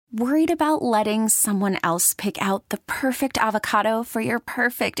Worried about letting someone else pick out the perfect avocado for your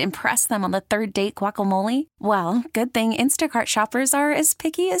perfect impress them on the third date guacamole? Well, good thing Instacart shoppers are as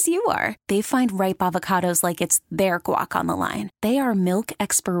picky as you are. They find ripe avocados like it's their guac on the line. They are milk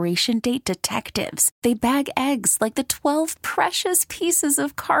expiration date detectives. They bag eggs like the 12 precious pieces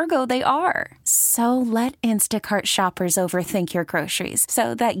of cargo they are. So let Instacart shoppers overthink your groceries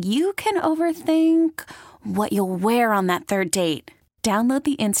so that you can overthink what you'll wear on that third date. Download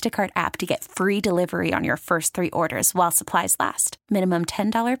the Instacart app to get free delivery on your first 3 orders while supplies last. Minimum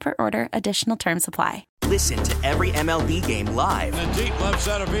 $10 per order. Additional terms apply. Listen to every MLB game live. In the deep left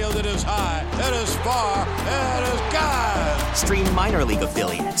center field, it is high, it is far, it is God. Stream minor league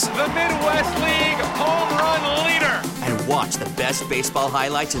affiliates. The Midwest League home run leader. And watch the best baseball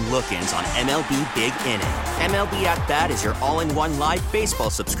highlights and look-ins on MLB Big Inning. MLB At Bat is your all-in-one live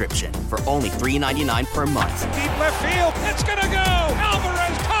baseball subscription for only $3.99 per month. Deep left field, it's gonna go.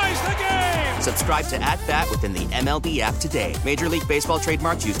 Alvarez ties the game. Subscribe to At Bat within the MLB app today. Major League Baseball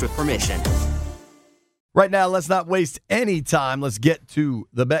trademarks used with permission. Right now, let's not waste any time. Let's get to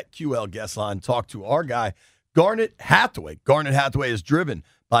the BetQL guest line, talk to our guy, Garnet Hathaway. Garnet Hathaway is driven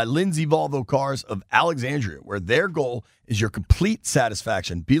by Lindsay Volvo Cars of Alexandria, where their goal is your complete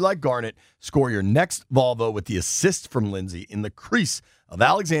satisfaction. Be like Garnet. Score your next Volvo with the assist from Lindsay in the crease of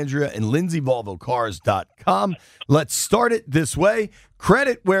Alexandria and LindsayVolvoCars.com. Let's start it this way.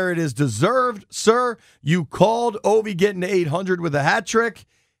 Credit where it is deserved, sir. You called Ovi getting to 800 with a hat trick.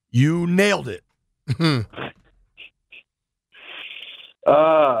 You nailed it.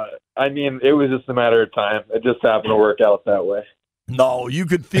 I mean, it was just a matter of time. It just happened to work out that way. No, you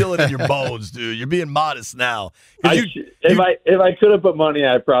could feel it in your bones, dude. You're being modest now. If I could have put money,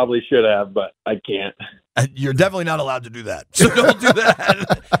 I probably should have, but I can't. You're definitely not allowed to do that. So don't do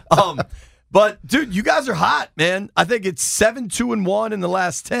that. But, dude, you guys are hot, man. I think it's 7-2-1 in the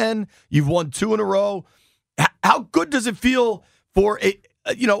last 10. You've won 2 in a row. How good does it feel for a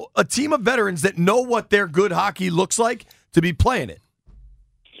team of veterans that know what their good hockey looks like to be playing it?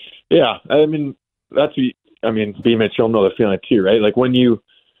 Yeah, I mean, B. Mitch, you'll know the feeling too, right? Like when you're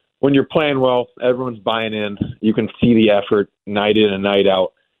playing well, everyone's buying in. You can see the effort night in and night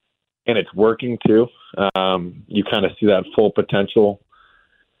out, and it's working too. You kind of see that full potential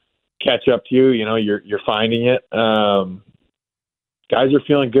catch up to you. You know, you're finding it. Guys are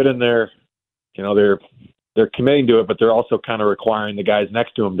feeling good in there. You know, they're committing to it, but they're also kind of requiring the guys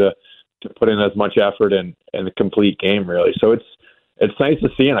next to them to put in as much effort and the complete game, really. So it's nice to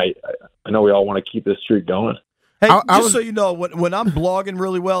see, and I know we all want to keep this streak going. Hey, so you know, when I'm blogging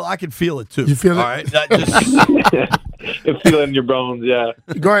really well, I can feel it too. You feel it? All right? You feel it in your bones, yeah.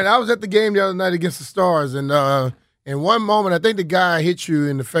 Gordon, I was at the game the other night against the Stars, and in one moment, I think the guy hit you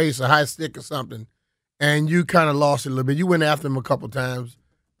in the face, a high stick or something, and you kind of lost it a little bit. You went after him a couple times.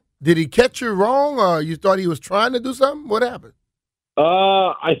 Did he catch you wrong, or you thought he was trying to do something? What happened?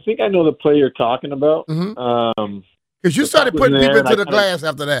 I think I know the play you're talking about. Mm-hmm. Because you started putting people into the glass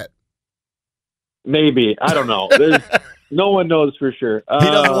after that. Maybe. I don't know. No one knows for sure. He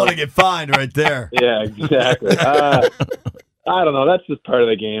doesn't want to get fined right there. Yeah, exactly. I don't know. That's just part of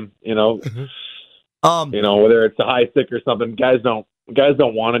the game, you know. Whether it's a high stick or something, guys don't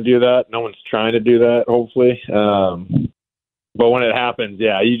want to do that. No one's trying to do that, hopefully. But when it happens,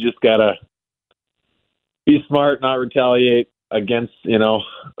 yeah, you just gotta be smart, not retaliate against,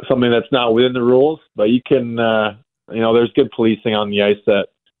 something that's not within the rules. But you can, there's good policing on the ice that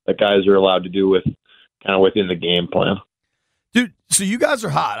guys are allowed to do with kind of within the game plan. Dude, so you guys are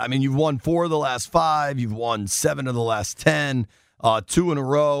hot. I mean, you've won 4 of the last 5. You've won 7 of the last 10, 2 in a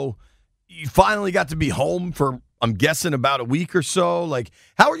row. You finally got to be home for, I'm guessing, about a week or so. Like,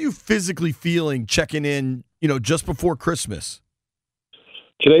 how are you physically feeling checking in, just before Christmas?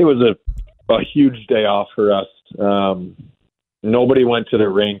 Today was a huge day off for us. Nobody went to the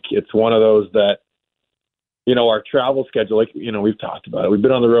rink. It's one of those that, our travel schedule, like, we've talked about it. We've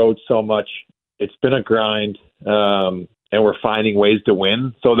been on the road so much. It's been a grind, and we're finding ways to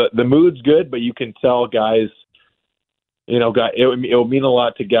win. So the mood's good, but you can tell guys, it will mean a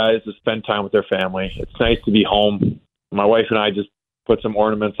lot to guys to spend time with their family. It's nice to be home. My wife and I just put some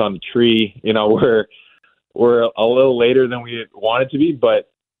ornaments on the tree. We're a little later than we wanted to be,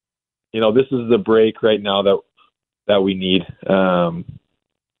 but this is the break right now that we need.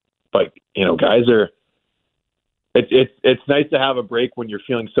 But guys are. It's nice to have a break when you're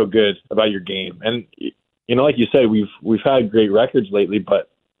feeling so good about your game, and like you said, we've had great records lately, but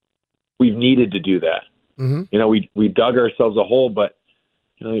we've needed to do that. Mm-hmm. We dug ourselves a hole, but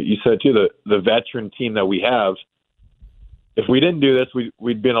you said too, the veteran team that we have. If we didn't do this,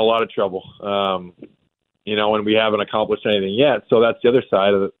 we'd be in a lot of trouble. and we haven't accomplished anything yet. So that's the other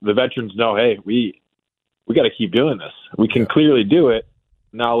side of it. The veterans know, hey, we got to keep doing this. We can clearly do it.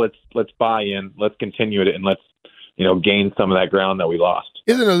 Now let's buy in. Let's continue it, and let's gain some of that ground that we lost.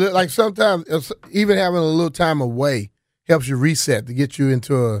 Isn't it like sometimes even having a little time away helps you reset to get you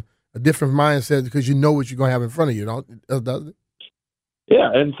into a different mindset because you know what you're going to have in front of you, doesn't it?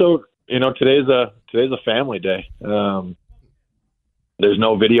 Yeah, and so today's a family day. There's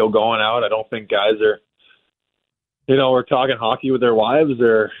no video going out. I don't think guys are, are talking hockey with their wives,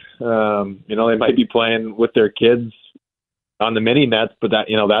 or they might be playing with their kids on the mini nets, but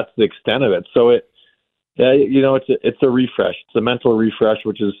that's the extent of it. So it's a refresh. It's a mental refresh,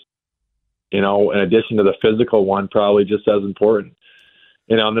 which is, in addition to the physical one, probably just as important.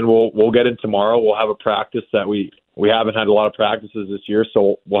 And then we'll get in tomorrow. We'll have a practice that we haven't had a lot of practices this year,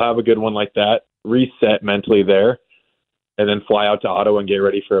 so we'll have a good one like that, reset mentally there, and then fly out to Ottawa and get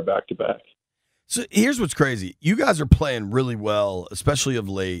ready for a back-to-back. So here's what's crazy. You guys are playing really well, especially of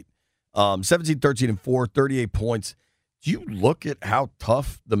late. 17, 13, and 4, 38 points. Do you look at how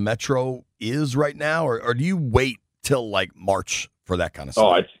tough the Metro is right now, or do you wait till like March for that kind of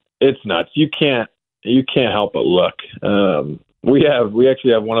stuff? Oh, it's nuts. You can't help but look. We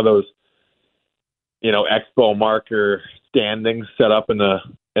actually have one of those, expo marker standings set up in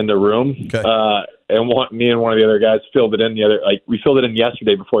the room. Okay. And me and one of the other guys filled it in we filled it in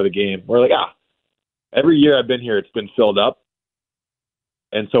yesterday before the game. We're like, every year I've been here, it's been filled up.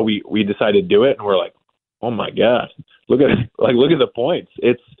 And so we decided to do it, and we're like, oh my God, look at the points.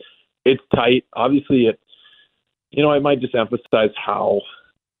 It's tight. Obviously I might just emphasize how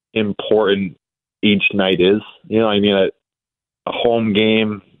important each night is. A home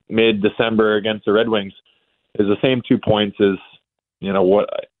game mid-December against the Red Wings is the same 2 points as, what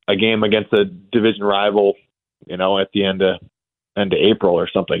a game against a division rival, at the end of April or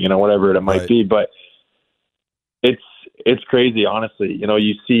something, whatever it might be. But it's crazy, honestly.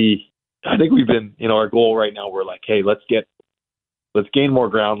 You see, I think we've been, our goal right now, we're like, hey, let's gain more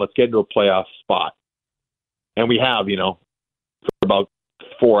ground. Let's get into a playoff spot. And we have, for about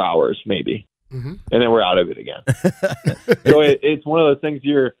 4 hours maybe. Mm-hmm. And then we're out of it again. So it's one of those things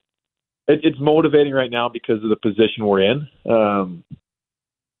it's motivating right now because of the position we're in.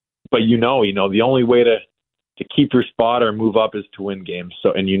 But the only way to keep your spot or move up is to win games.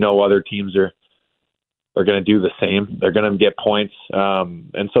 So, and other teams are going to do the same. They're going to get points.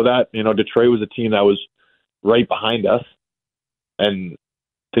 And so that, Detroit was a team that was right behind us. And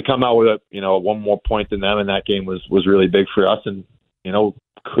to come out with one more point than them in that game was really big for us, and,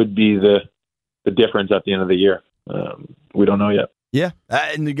 could be the difference at the end of the year. We don't know yet. Yeah,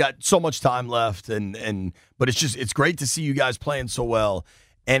 and you got so much time left, but it's great to see you guys playing so well,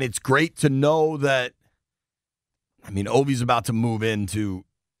 and it's great to know that. Ovi's about to move into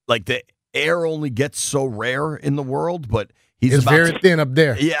the air only gets so rare in the world, but it's very thin up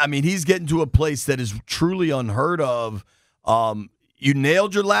there. Yeah, he's getting to a place that is truly unheard of. You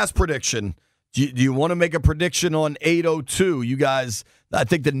nailed your last prediction. Do you want to make a prediction on 8:02? You guys, I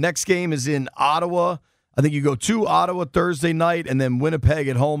think the next game is in Ottawa. I think you go to Ottawa Thursday night and then Winnipeg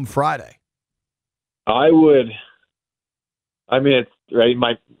at home Friday. I would. It's right.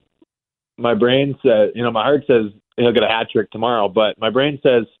 My brain says, my heart says he'll get a hat trick tomorrow, but my brain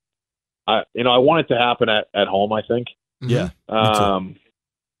says, I want it to happen at home. I think. Yeah.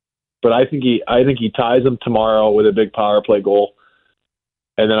 But I think he ties them tomorrow with a big power play goal,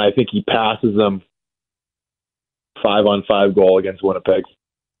 and then I think he passes them 5-on-5 goal against Winnipeg.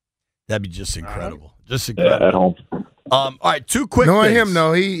 That'd be just incredible. Just incredible. Yeah, at home. All right, two quick Knowing things. him,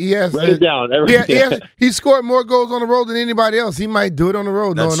 though, he has. Write it down. He scored more goals on the road than anybody else. He might do it on the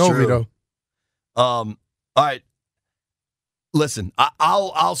road. That's knowing true. Ovi, though. All right. Listen,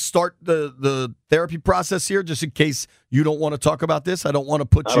 I'll start the therapy process here just in case you don't want to talk about this. I don't want to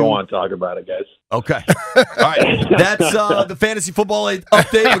put you. I don't want to talk about it, guys. Okay. All right. That's the fantasy football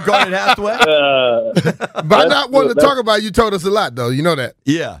update with Garnet Hathaway. By not wanting to talk about it, you told us a lot, though. You know that.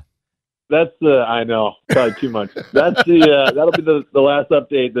 Yeah. That's I know, probably too much. That's that'll be the last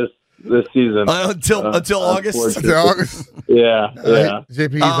update this season until August. Until August. Yeah.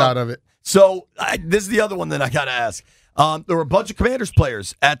 JP's out of it. So this is the other one that I got to ask. There were a bunch of Commanders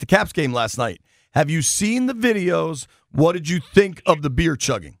players at the Caps game last night. Have you seen the videos? What did you think of the beer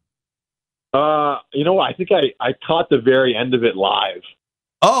chugging? I think I caught the very end of it live.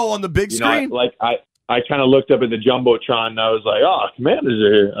 Oh, on the big screen? I kind of looked up at the Jumbotron and I was like, oh, Commanders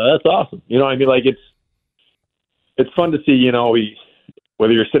are here. That's awesome. It's fun to see,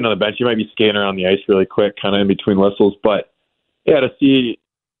 whether you're sitting on the bench, you might be skating around the ice really quick, kind of in between whistles. But, yeah, to see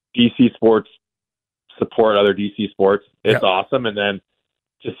DC sports support other DC sports, it's awesome. And then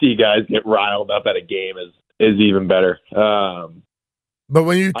to see guys get riled up at a game is even better. But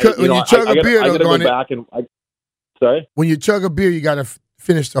when you chug a beer, though, go back and sorry. When you chug a beer, you got to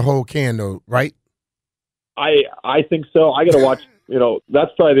finish the whole can, though, right? I think so. I got to watch.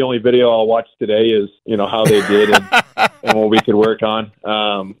 That's probably the only video I'll watch today is how they did and what we could work on.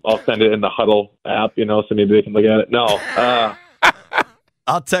 I'll send it in the Huddle app, so maybe they can look at it. No,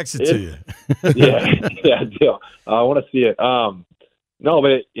 I'll text it to you. yeah, deal. I want to see it. No,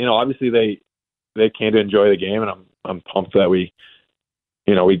 but obviously they came to enjoy the game, and I'm pumped that we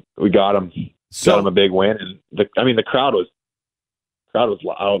got them. Got them a big win, and the crowd was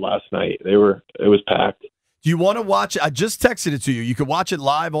loud last night. It was packed. Do you want to watch it? I just texted it to you. You can watch it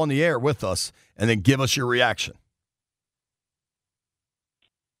live on the air with us, and then give us your reaction.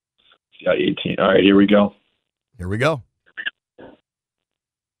 Yeah, 18. All right, here we go. Here we go.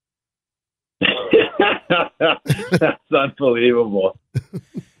 That's unbelievable.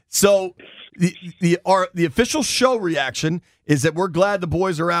 So the official show reaction is that we're glad the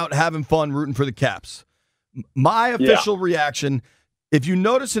boys are out having fun rooting for the Caps. My official reaction, if you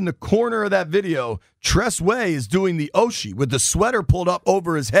notice in the corner of that video, Tress Way is doing the Oshie with the sweater pulled up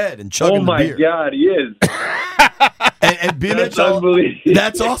over his head and chugging the beer. Oh, my God, he is. and B, that's unbelievable.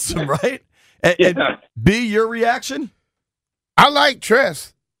 That's awesome, right? And B, your reaction? I like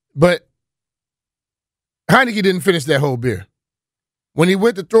Tress, but Heineke didn't finish that whole beer. When he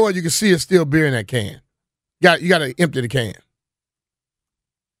went to throw it, you could see it's still beer in that can. You got to empty the can.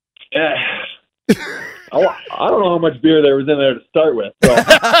 Yeah. I don't know how much beer there was in there to start with. So.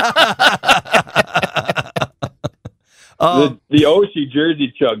 The Oshie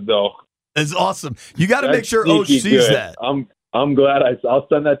jersey chug, though. It's awesome. You got to make sure Osh sees that. I'm glad I'll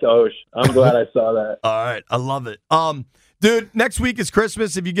send that to Osh. I'm glad I saw that. All right. I love it. Dude, next week is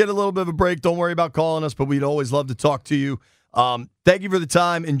Christmas. If you get a little bit of a break, don't worry about calling us, but we'd always love to talk to you. Thank you for the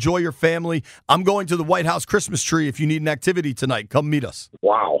time. Enjoy your family. I'm going to the White House Christmas tree. If you need an activity tonight, come meet us.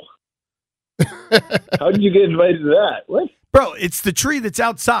 Wow. How did you get invited to that? What? Bro, it's the tree that's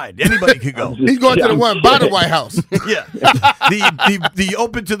outside. Anybody could go. He's going to the one by the White House. Yeah. The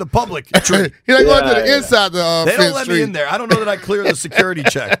open to the public tree. He's not going to the inside the They don't let me in there. I don't know that I clear the security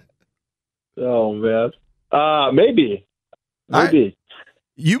check. Oh, man. Maybe. Right.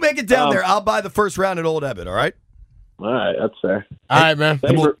 You make it down there. I'll buy the first round at Old Ebbitt, all right? All right, that's fair. All right, man.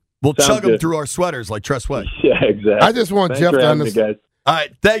 We'll chug them through our sweaters like Tress Way. Yeah, exactly. I just want Jeff to understand. All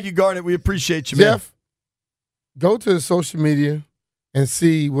right. Thank you, Garnet. We appreciate you, man. Jeff, go to the social media and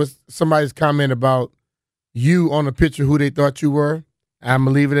see what somebody's comment about you on the picture, who they thought you were. I'm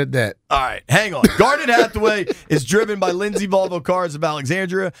going to leave it at that. All right. Hang on. Garnet Hathaway is driven by Lindsay Volvo Cars of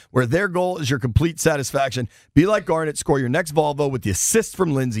Alexandria, where their goal is your complete satisfaction. Be like Garnet. Score your next Volvo with the assist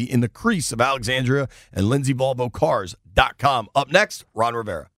from Lindsay in the crease of Alexandria and LindsayVolvoCars.com. Up next, Ron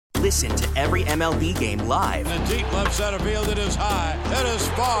Rivera. Listen to every MLB game live. In the deep left center field, it is high, it is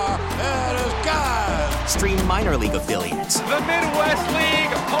far, it is gone. Stream minor league affiliates. The Midwest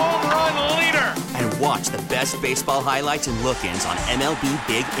League home run leader. And watch the best baseball highlights and look-ins on MLB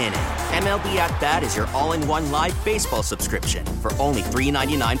Big Inning. MLB At Bat is your all-in-one live baseball subscription for only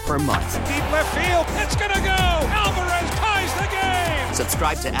 $3.99 per month. Deep left field, it's gonna go. Alvarez ties the game.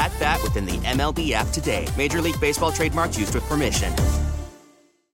 Subscribe to At Bat within the MLB app today. Major League Baseball trademarks used with permission.